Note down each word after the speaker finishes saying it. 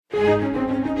The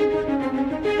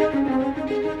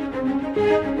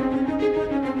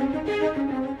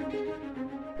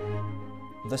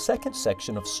second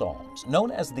section of Psalms,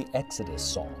 known as the Exodus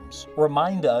Psalms,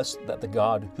 remind us that the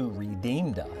God who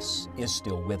redeemed us is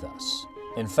still with us.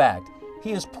 In fact,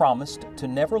 He has promised to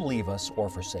never leave us or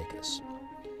forsake us.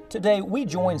 Today, we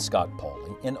join Scott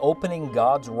Pauley in opening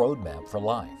God's roadmap for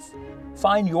life.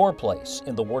 Find your place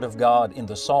in the Word of God in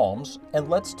the Psalms, and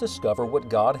let's discover what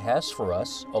God has for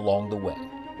us along the way.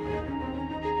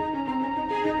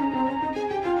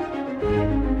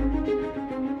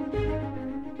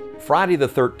 Friday the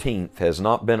 13th has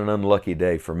not been an unlucky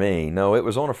day for me. No, it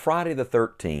was on a Friday the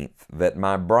 13th that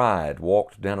my bride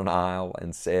walked down an aisle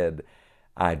and said,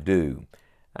 "I do."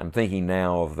 I'm thinking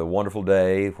now of the wonderful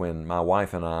day when my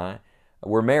wife and I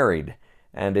were married.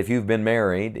 And if you've been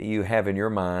married, you have in your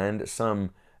mind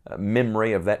some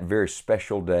memory of that very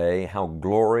special day, how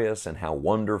glorious and how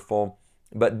wonderful.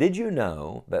 But did you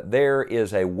know that there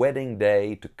is a wedding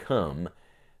day to come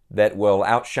that will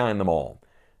outshine them all?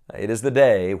 It is the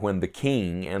day when the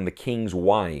king and the king's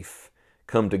wife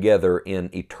come together in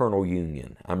eternal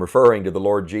union. I'm referring to the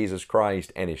Lord Jesus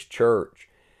Christ and His church.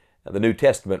 The New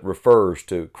Testament refers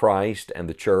to Christ and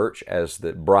the church as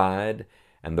the bride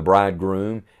and the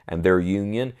bridegroom and their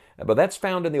union, but that's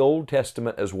found in the Old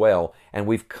Testament as well. And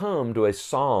we've come to a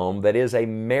psalm that is a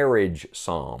marriage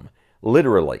psalm.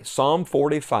 Literally, Psalm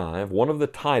 45, one of the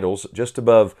titles just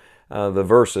above the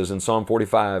verses in Psalm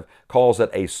 45 calls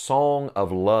it a song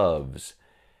of loves.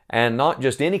 And not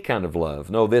just any kind of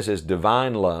love. No, this is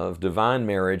divine love, divine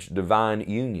marriage, divine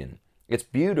union. It's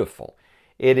beautiful.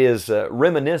 It is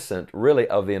reminiscent really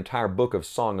of the entire book of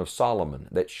Song of Solomon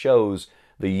that shows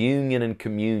the union and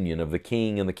communion of the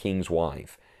king and the king's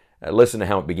wife. Listen to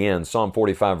how it begins. Psalm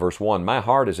 45 verse 1, "My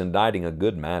heart is inditing a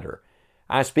good matter.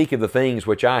 I speak of the things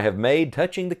which I have made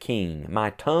touching the king.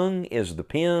 My tongue is the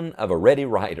pen of a ready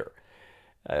writer."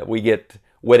 We get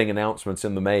wedding announcements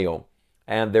in the mail,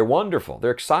 and they're wonderful.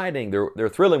 They're exciting. They're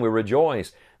thrilling. We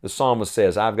rejoice. The psalmist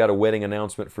says, "I've got a wedding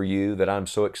announcement for you that I'm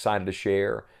so excited to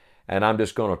share, and I'm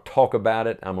just going to talk about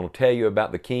it. I'm going to tell you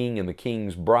about the king and the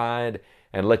king's bride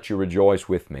and let you rejoice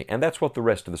with me." And that's what the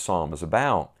rest of the psalm is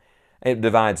about. It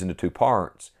divides into two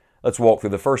parts. Let's walk through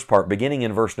the first part. Beginning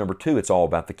in verse number 2, it's all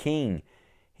about the king.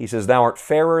 He says, "Thou art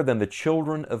fairer than the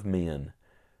children of men."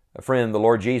 Friend, the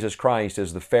Lord Jesus Christ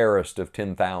is the fairest of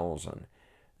 10,000.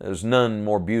 There's none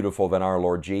more beautiful than our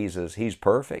Lord Jesus. He's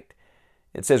perfect.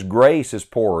 It says, "Grace is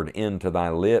poured into thy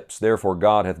lips, therefore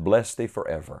God hath blessed thee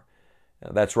forever."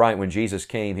 That's right, when Jesus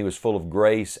came, He was full of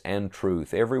grace and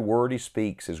truth. Every word He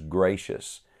speaks is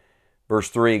gracious. Verse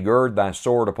 3, "Gird thy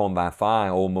sword upon thy thigh,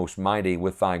 O most mighty,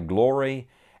 with thy glory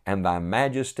and thy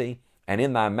majesty, and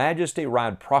in thy majesty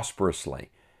ride prosperously,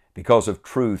 because of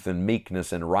truth and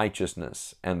meekness and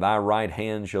righteousness, and thy right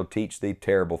hand shall teach thee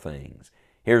terrible things."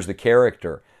 Here's the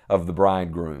character of the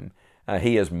bridegroom.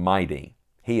 He is mighty.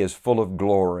 He is full of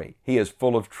glory. He is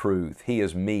full of truth. He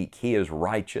is meek. He is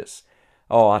righteous.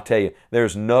 Oh, I tell you,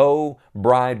 there's no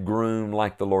bridegroom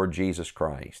like the Lord Jesus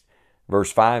Christ. Verse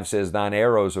 5 says, "Thine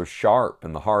arrows are sharp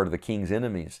in the heart of the king's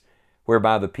enemies,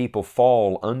 whereby the people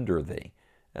fall under thee."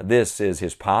 This is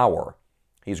His power.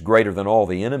 He's greater than all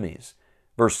the enemies.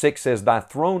 Verse 6 says, "Thy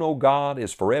throne, O God,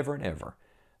 is forever and ever.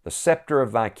 The scepter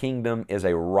of thy kingdom is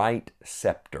a right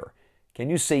scepter." Can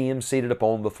you see Him seated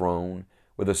upon the throne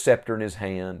with a scepter in His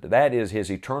hand? That is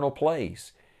His eternal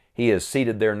place. He is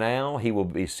seated there now. He will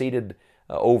be seated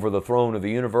over the throne of the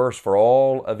universe for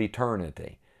all of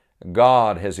eternity.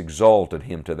 God has exalted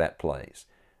Him to that place.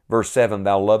 Verse 7,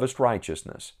 "Thou lovest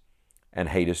righteousness and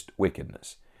hatest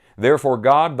wickedness. Therefore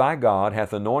God, thy God,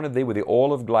 hath anointed thee with the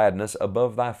oil of gladness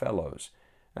above thy fellows."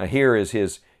 Here is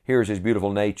his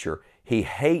beautiful nature. He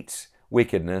hates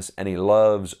wickedness and He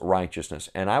loves righteousness.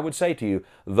 And I would say to you,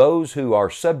 those who are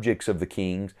subjects of the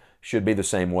King should be the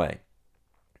same way.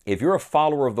 If you're a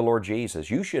follower of the Lord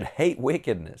Jesus, you should hate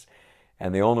wickedness.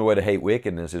 And the only way to hate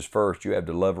wickedness is first you have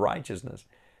to love righteousness.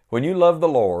 When you love the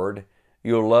Lord,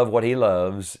 you'll love what He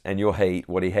loves and you'll hate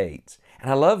what He hates.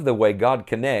 And I love the way God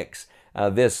connects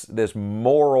this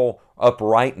moral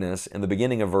uprightness in the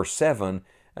beginning of verse 7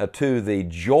 to the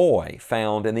joy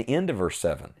found in the end of verse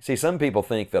 7. See, some people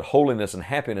think that holiness and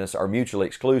happiness are mutually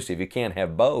exclusive. You can't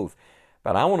have both.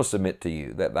 But I want to submit to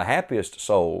you that the happiest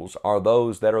souls are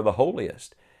those that are the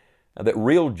holiest. That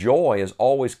real joy is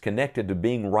always connected to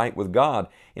being right with God.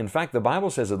 In fact, the Bible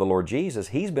says of the Lord Jesus,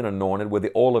 He's been anointed with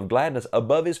the oil of gladness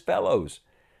above His fellows.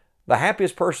 The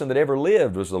happiest person that ever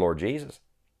lived was the Lord Jesus.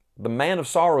 The man of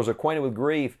sorrows, acquainted with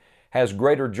grief, has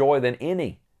greater joy than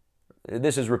any.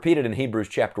 This is repeated in Hebrews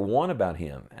chapter 1 about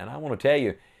Him. And I want to tell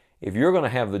you, If you're going to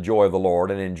have the joy of the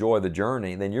Lord and enjoy the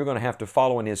journey, then you're going to have to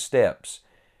follow in His steps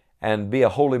and be a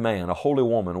holy man, a holy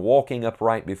woman, walking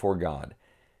upright before God.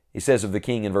 He says of the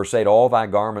king in verse 8, all thy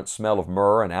garments smell of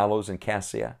myrrh and aloes and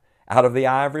cassia, out of the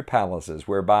ivory palaces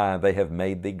whereby they have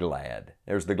made thee glad.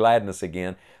 There's the gladness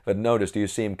again. But notice, do you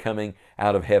see him coming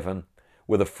out of heaven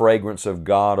with a fragrance of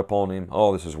God upon him?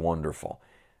 Oh, this is wonderful.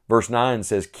 Verse 9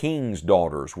 says, king's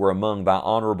daughters were among thy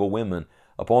honorable women.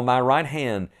 Upon thy right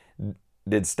hand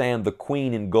did stand the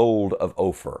queen in gold of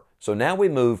Ophir. So now we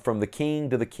move from the king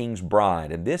to the king's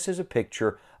bride, and this is a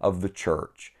picture of the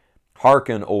church.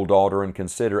 Hearken, O daughter, and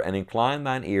consider, and incline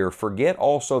thine ear. Forget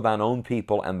also thine own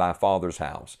people and thy father's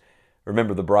house.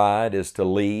 Remember, the bride is to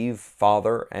leave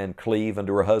father and cleave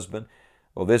unto her husband.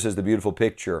 Well, this is the beautiful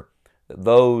picture.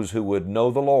 Those who would know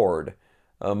the Lord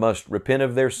must repent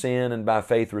of their sin and by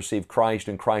faith receive Christ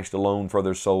and Christ alone for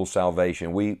their soul's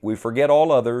salvation. We forget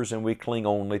all others and we cling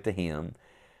only to Him.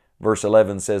 Verse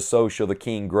 11 says, so shall the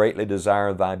king greatly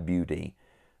desire thy beauty,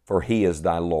 for He is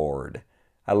thy Lord.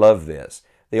 I love this.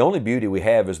 The only beauty we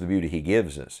have is the beauty He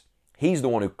gives us. He's the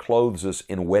one who clothes us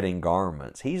in wedding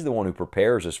garments. He's the one who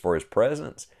prepares us for His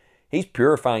presence. He's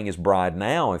purifying His bride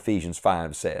now, Ephesians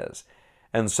 5 says.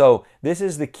 And so this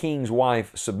is the king's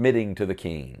wife submitting to the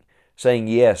king, saying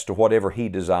yes to whatever he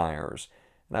desires.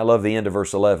 And I love the end of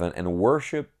verse 11, and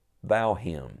worship thou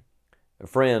Him.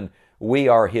 Friend, we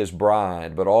are His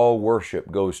bride, but all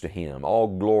worship goes to Him. All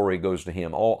glory goes to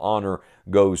Him. All honor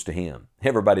goes to Him.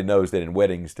 Everybody knows that in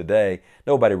weddings today,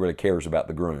 nobody really cares about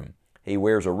the groom. He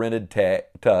wears a rented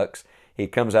tux. He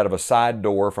comes out of a side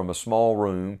door from a small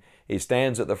room. He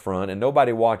stands at the front, and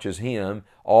nobody watches him.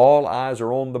 All eyes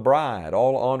are on the bride.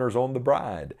 All honor's on the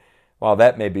bride. While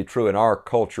that may be true in our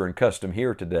culture and custom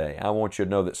here today, I want you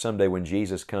to know that someday when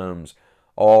Jesus comes,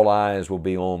 all eyes will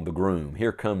be on the groom.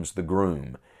 Here comes the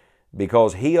groom,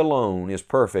 because He alone is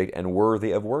perfect and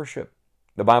worthy of worship.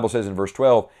 The Bible says in verse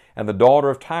 12, and the daughter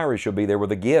of Tyre shall be there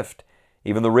with a gift.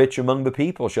 Even the rich among the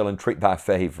people shall entreat thy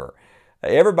favor.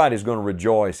 Everybody's going to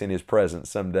rejoice in His presence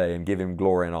someday and give Him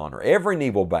glory and honor. Every knee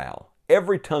will bow.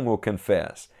 Every tongue will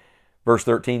confess. Verse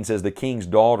 13 says, the king's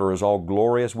daughter is all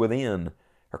glorious within.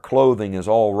 Her clothing is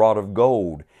all wrought of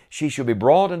gold. She shall be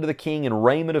brought unto the king in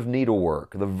raiment of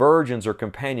needlework. The virgins or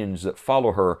companions that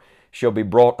follow her shall be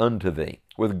brought unto thee.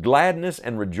 With gladness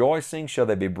and rejoicing shall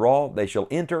they be brought. They shall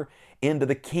enter into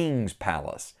the king's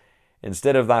palace.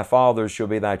 Instead of thy fathers shall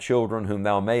be thy children, whom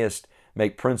thou mayest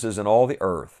make princes in all the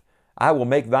earth. I will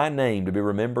make thy name to be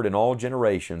remembered in all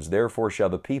generations. Therefore shall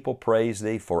the people praise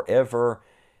thee forever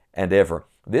and ever.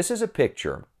 This is a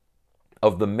picture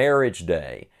of the marriage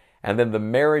day, and then the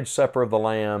marriage supper of the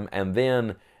Lamb, and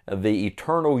then the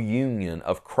eternal union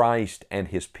of Christ and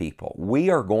His people. We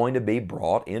are going to be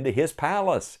brought into His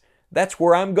palace. That's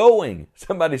where I'm going.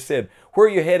 Somebody said, where are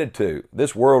you headed to?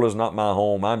 This world is not my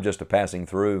home. I'm just a passing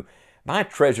through. My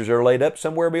treasures are laid up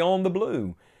somewhere beyond the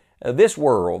blue. This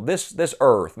world, this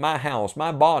earth, my house,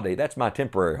 my body, that's my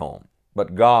temporary home.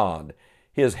 But God,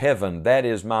 His heaven, that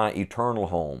is my eternal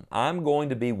home. I'm going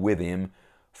to be with Him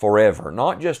forever.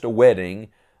 Not just a wedding,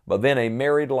 but then a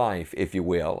married life, if you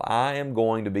will. I am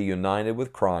going to be united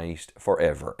with Christ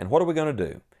forever. And what are we going to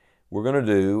do? We're going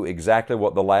to do exactly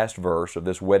what the last verse of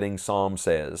this wedding psalm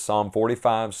says. Psalm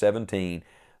 45:17.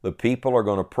 The people are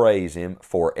going to praise Him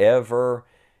forever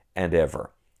and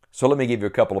ever. So let me give you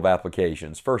a couple of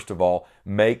applications. First of all,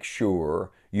 make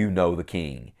sure you know the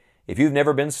King. If you've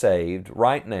never been saved,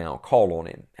 right now, call on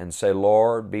Him and say,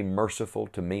 Lord, be merciful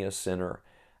to me, a sinner.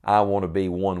 I want to be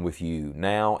one with You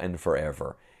now and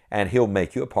forever. And He'll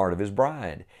make you a part of His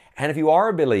bride. And if you are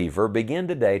a believer, begin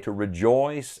today to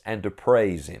rejoice and to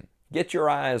praise Him. Get your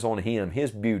eyes on Him,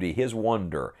 His beauty, His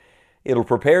wonder. It'll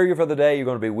prepare you for the day you're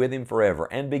going to be with Him forever.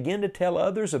 And begin to tell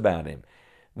others about Him.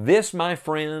 This, my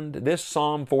friend, this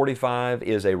Psalm 45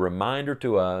 is a reminder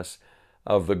to us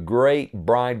of the great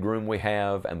bridegroom we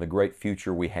have and the great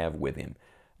future we have with Him.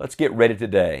 Let's get ready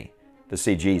today to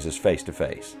see Jesus face to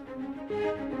face.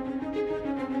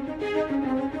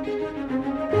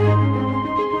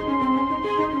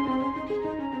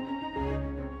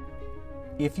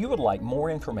 If you would like more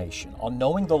information on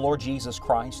knowing the Lord Jesus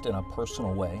Christ in a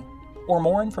personal way, or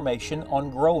more information on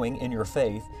growing in your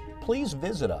faith, please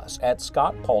visit us at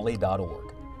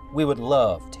scottpauley.org. We would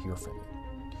love to hear from you.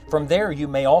 From there, you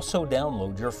may also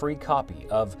download your free copy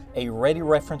of A Ready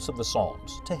Reference of the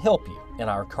Psalms to help you in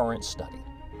our current study.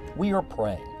 We are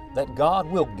praying that God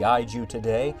will guide you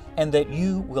today and that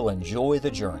you will enjoy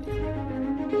the journey.